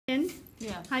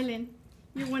Yes. Hi, Lynn.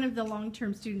 You're one of the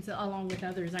long-term students, along with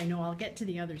others. I know I'll get to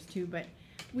the others too, but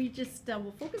we just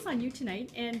will focus on you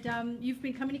tonight. And you've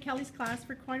been coming to Kelly's class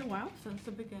for quite a while. Since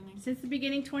the beginning. Since the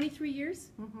beginning, 23 years?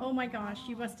 Mhm. Oh my gosh,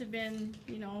 you must have been,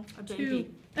 you know, A two.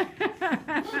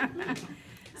 baby.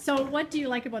 So what do you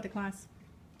like about the class?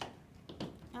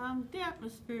 The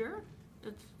atmosphere,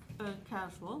 it's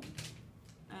casual,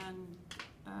 and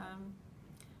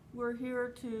we're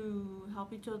here to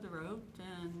help each other out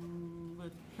and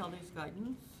with Kelly's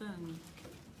guidance, and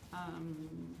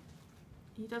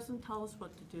he doesn't tell us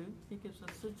what to do, he gives us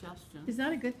suggestions. Is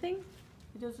that a good thing?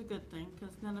 It is a good thing,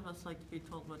 because none of us like to be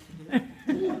told what to do.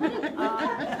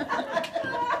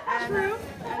 True,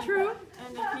 true.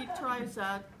 And if he tries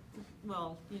that,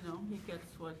 well, you know, he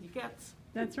gets what he gets.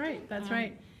 That's right, that's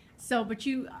right. So, but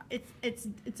you,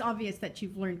 it's obvious that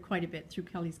you've learned quite a bit through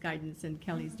Kelly's guidance and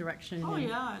Kelly's direction. Oh and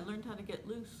yeah, I learned how to get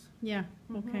loose. Yeah,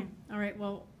 okay. All right,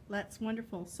 well, that's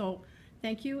wonderful. So,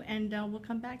 thank you, and we'll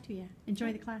come back to you.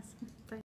 Enjoy the class.